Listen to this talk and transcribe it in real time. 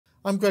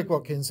I'm Greg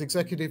Watkins,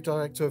 Executive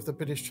Director of the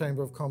British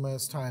Chamber of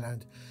Commerce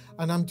Thailand,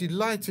 and I'm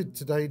delighted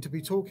today to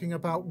be talking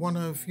about one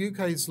of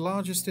UK's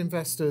largest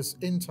investors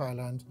in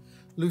Thailand,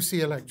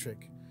 Lucy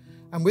Electric.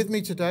 And with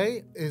me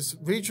today is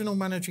Regional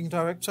Managing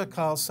Director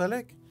Carl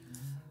Sellick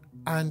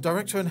and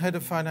Director and Head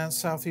of Finance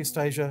Southeast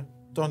Asia,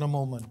 Donna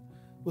Moolman.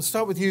 We'll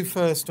start with you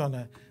first,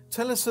 Donna.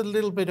 Tell us a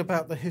little bit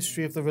about the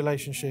history of the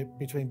relationship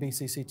between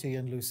BCCT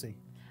and Lucy.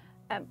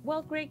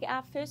 Well, Greg,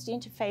 our first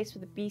interface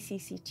with the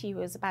BCCT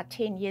was about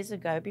 10 years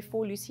ago,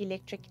 before Lucy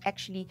Electric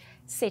actually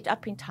set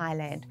up in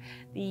Thailand.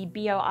 The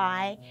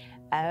BOI,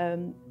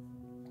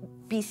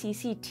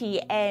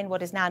 BCCT and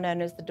what is now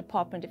known as the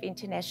Department of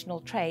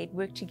International Trade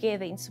worked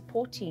together in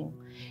supporting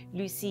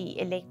Lucy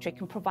Electric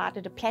and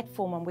provided a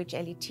platform on which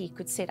LET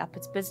could set up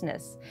its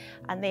business.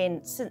 And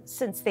then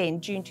since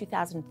then, June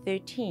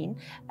 2013,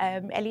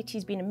 LET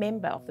has been a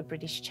member of the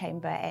British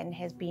Chamber and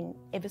has been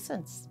ever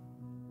since.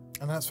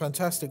 And that's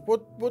fantastic.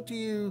 What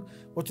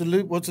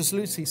does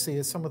Lucy see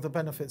as some of the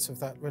benefits of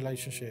that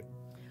relationship?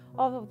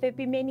 Oh, there'd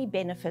be many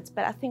benefits,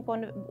 but I think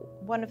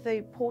one of the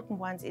important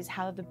ones is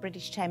how the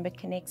British Chamber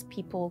connects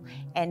people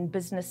and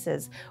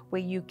businesses,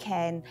 where you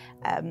can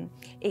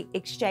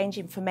exchange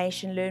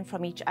information, learn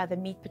from each other,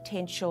 meet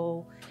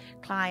potential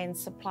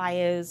clients,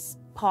 suppliers,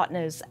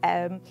 partners.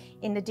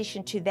 In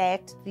addition to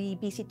that, the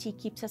BCT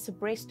keeps us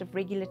abreast of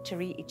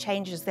regulatory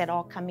changes that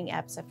are coming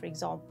up. So, for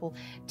example,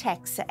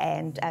 tax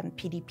and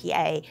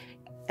PDPA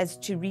as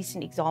two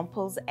recent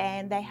examples,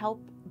 and they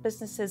help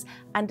businesses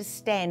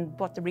understand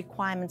what the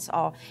requirements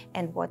are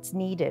and what's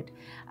needed.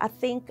 I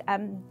think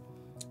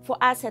for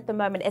us at the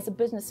moment, as a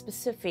business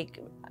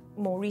specific,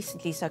 more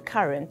recently, so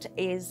current,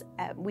 is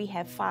we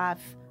have 5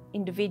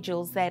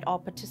 individuals that are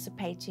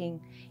participating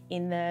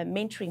in the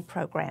mentoring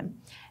program,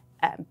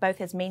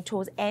 both as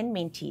mentors and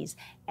mentees.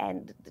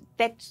 And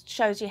that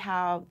shows you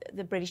how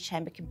the British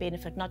Chamber can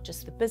benefit not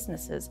just the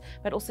businesses,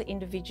 but also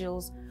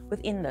individuals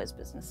within those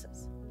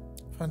businesses.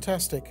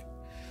 Fantastic.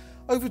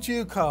 Over to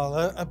you, Carl.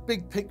 A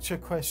big picture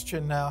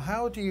question now.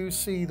 How do you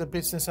see the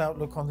business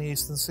outlook on the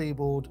Eastern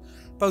Seaboard,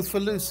 both for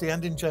Lucy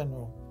and in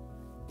general?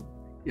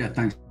 Yeah,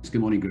 thanks.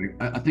 Good morning, Greg.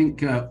 I think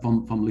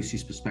from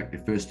Lucy's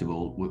perspective, first of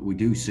all, we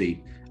do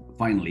see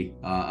finally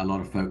a lot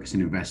of focus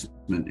and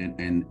investment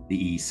in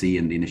the EEC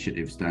and the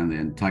initiatives down there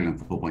in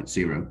Thailand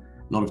 4.0.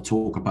 A lot of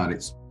talk about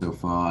it so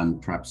far,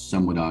 and perhaps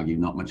some would argue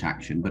not much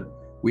action, but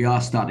we are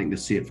starting to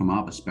see it from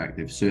our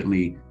perspective.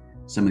 Certainly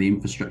some of the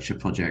infrastructure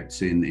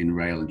projects in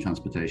rail and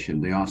transportation,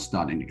 they are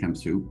starting to come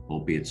through,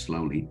 albeit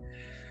slowly.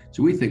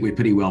 So we think we're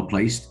pretty well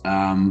placed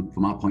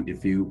from our point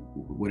of view.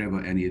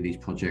 Whatever any of these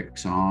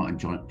projects are and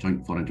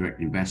joint foreign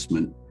direct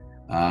investment,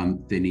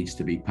 there needs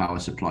to be power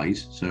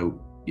supplies. So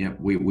yeah,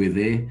 we're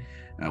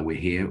there, we're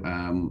here.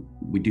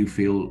 We do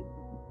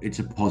feel it's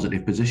a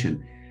positive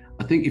position.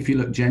 I think if you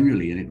look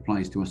generally, and it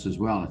applies to us as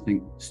well, I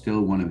think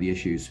still one of the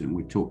issues, and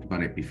we've talked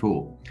about it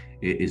before,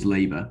 is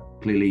labour.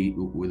 Clearly,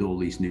 with all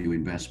these new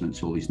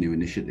investments, all these new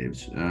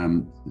initiatives,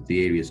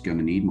 the area is going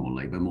to need more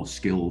labour, more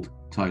skilled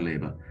Thai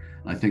labour.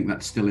 I think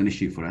that's still an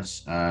issue for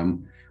us.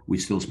 We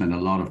still spend a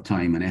lot of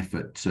time and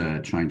effort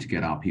trying to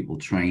get our people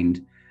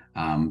trained,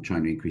 trying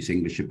to increase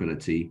English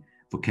ability.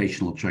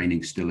 Vocational training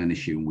is still an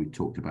issue, and we've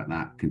talked about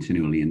that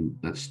continually, and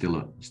that's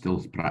still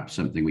perhaps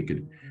something we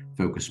could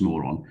focus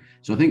more on.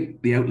 So I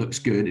think the outlook's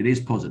good. It is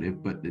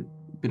positive, but a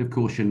bit of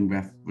caution,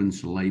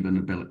 reference to labour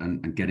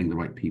and getting the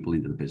right people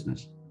into the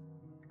business.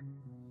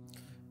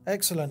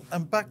 Excellent.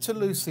 And back to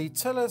Lucy.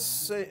 Tell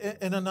us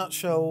in a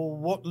nutshell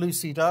what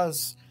Lucy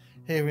does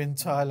here in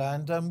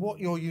Thailand and what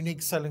your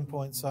unique selling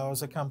points are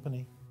as a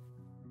company.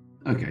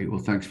 Okay, well,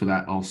 thanks for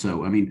that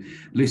also. I mean,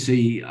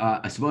 Lucy,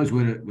 I suppose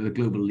we're a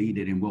global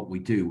leader in what we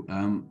do.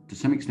 To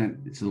some extent,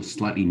 it's a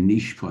slightly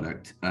niche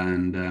product.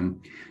 And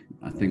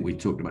I think we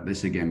talked about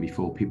this again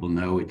before. People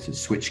know it's a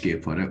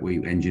switchgear product.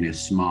 We engineer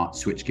smart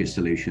switchgear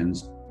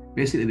solutions.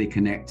 Basically, they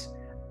connect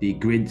the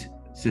grid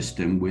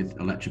system with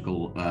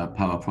electrical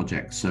power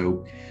projects.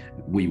 So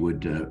we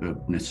would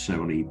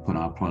necessarily put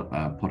our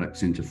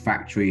products into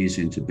factories,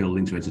 into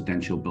buildings,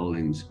 residential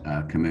buildings,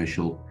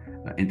 commercial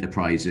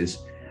enterprises,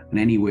 and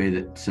anywhere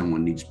that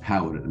someone needs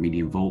power at the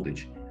medium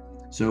voltage.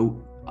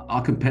 So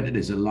our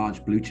competitors are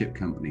large blue chip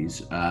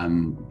companies,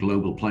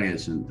 global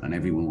players, and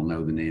everyone will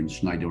know the names: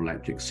 Schneider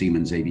Electric,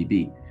 Siemens,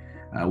 ABB.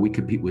 We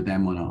compete with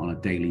them on a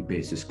daily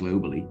basis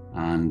globally.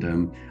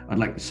 And I'd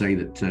like to say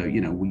that,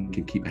 we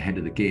can keep ahead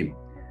of the game.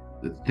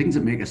 The things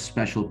that make us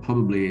special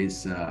probably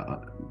is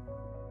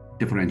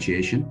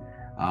differentiation.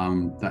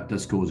 That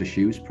does cause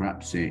issues,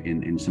 perhaps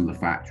in some of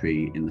the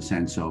factory, in the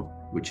sense of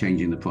we're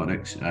changing the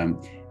products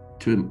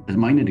to a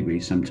minor degree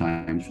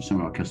sometimes for some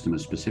of our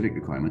customers' specific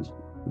requirements.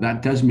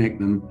 That does make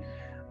them,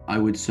 I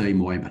would say,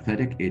 more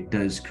empathetic. It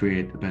does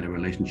create a better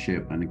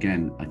relationship. And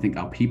again, I think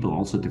our people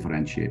also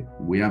differentiate.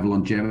 We have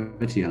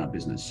longevity in our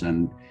business,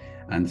 and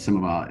some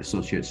of our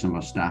associates, some of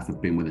our staff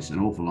have been with us an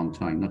awful long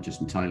time, not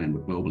just in Thailand,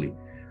 but globally.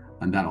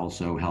 And that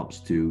also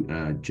helps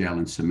to gel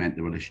and cement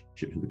the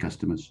relationship with the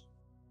customers.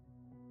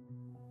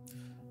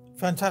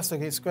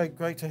 Fantastic. It's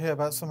great to hear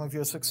about some of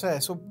your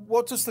success. So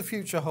what does the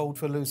future hold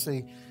for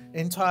Lucy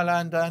in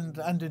Thailand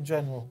and in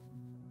general?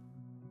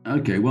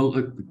 Okay, well,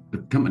 the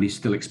company's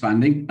still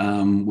expanding.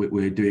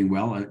 We're doing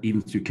well,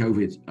 even through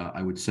COVID.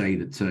 I would say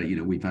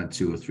that we've had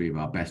 2 or 3 of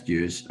our best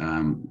years.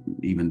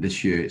 Even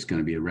this year, it's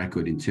going to be a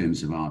record in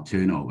terms of our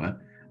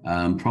turnover.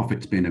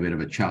 Profit's been a bit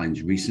of a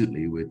challenge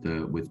recently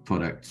with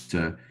product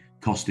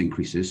cost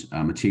increases,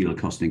 material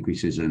cost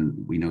increases,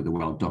 and we know the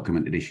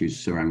well-documented issues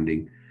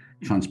surrounding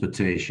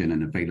transportation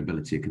and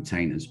availability of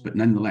containers. But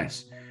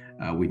nonetheless,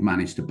 we've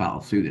managed to battle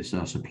through this.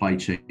 Our supply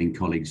chain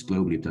colleagues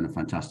globally have done a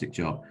fantastic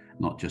job,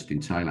 not just in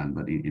Thailand,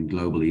 but in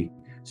globally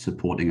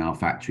supporting our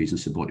factories and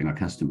supporting our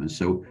customers.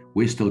 So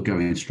we're still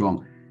going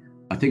strong.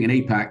 I think in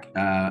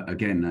APAC,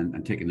 again,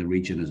 and taking the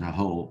region as a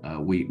whole,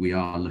 we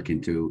are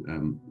looking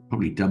to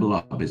probably double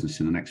our business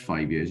in the next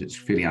 5 years. It's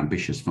fairly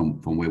ambitious from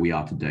where we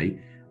are today,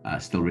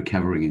 still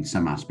recovering in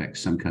some aspects.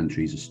 Some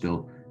countries are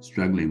still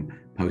struggling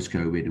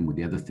post-COVID and with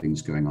the other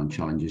things going on,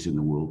 challenges in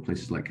the world,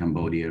 places like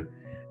Cambodia,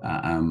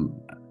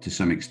 to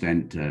some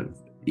extent,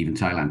 even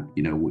Thailand.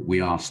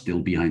 We are still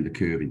behind the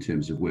curve in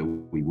terms of where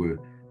we were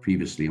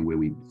previously and where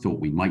we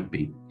thought we might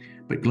be.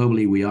 But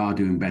globally, we are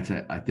doing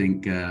better. I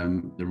think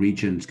the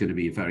region's going to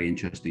be a very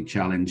interesting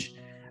challenge.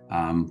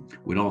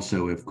 We'd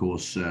also, of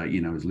course,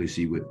 as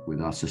Lucy,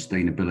 with our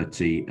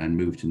sustainability and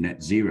move to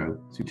net zero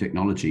through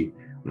technology,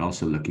 we're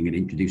also looking at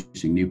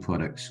introducing new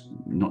products,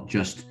 not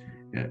just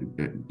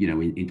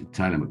into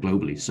Thailand, but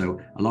globally. So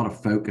a lot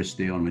of focus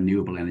there on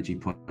renewable energy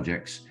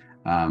projects.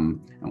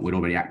 And we're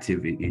already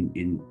active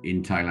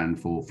in Thailand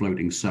for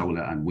floating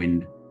solar and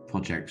wind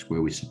projects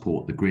where we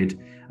support the grid,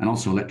 and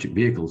also electric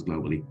vehicles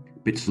globally. A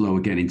bit slow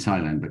again in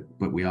Thailand,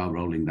 but we are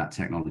rolling that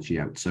technology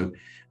out. So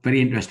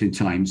very interesting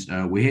times.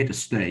 We're here to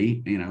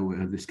stay.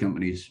 This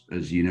company is,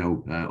 as you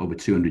know, over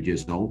 200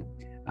 years old,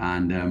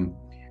 and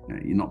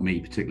not me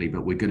particularly,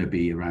 but we're going to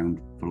be around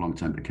for a long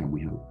time to come,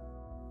 we hope.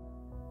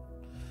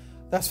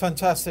 That's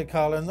fantastic,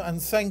 Carl, and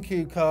thank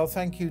you, Carl.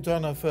 Thank you,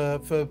 Donna,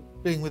 for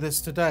being with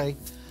us today.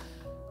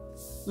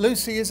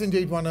 Lucy is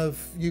indeed one of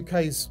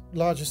UK's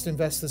largest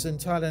investors in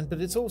Thailand,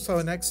 but it's also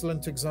an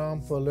excellent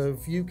example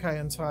of UK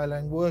and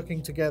Thailand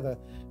working together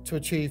to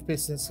achieve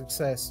business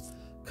success.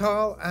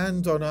 Carl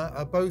and Donna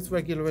are both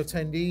regular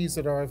attendees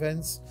at our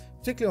events,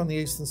 particularly on the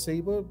Eastern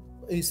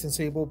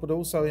Seaboard, but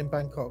also in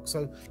Bangkok.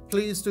 So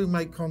please do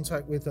make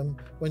contact with them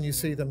when you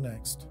see them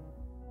next.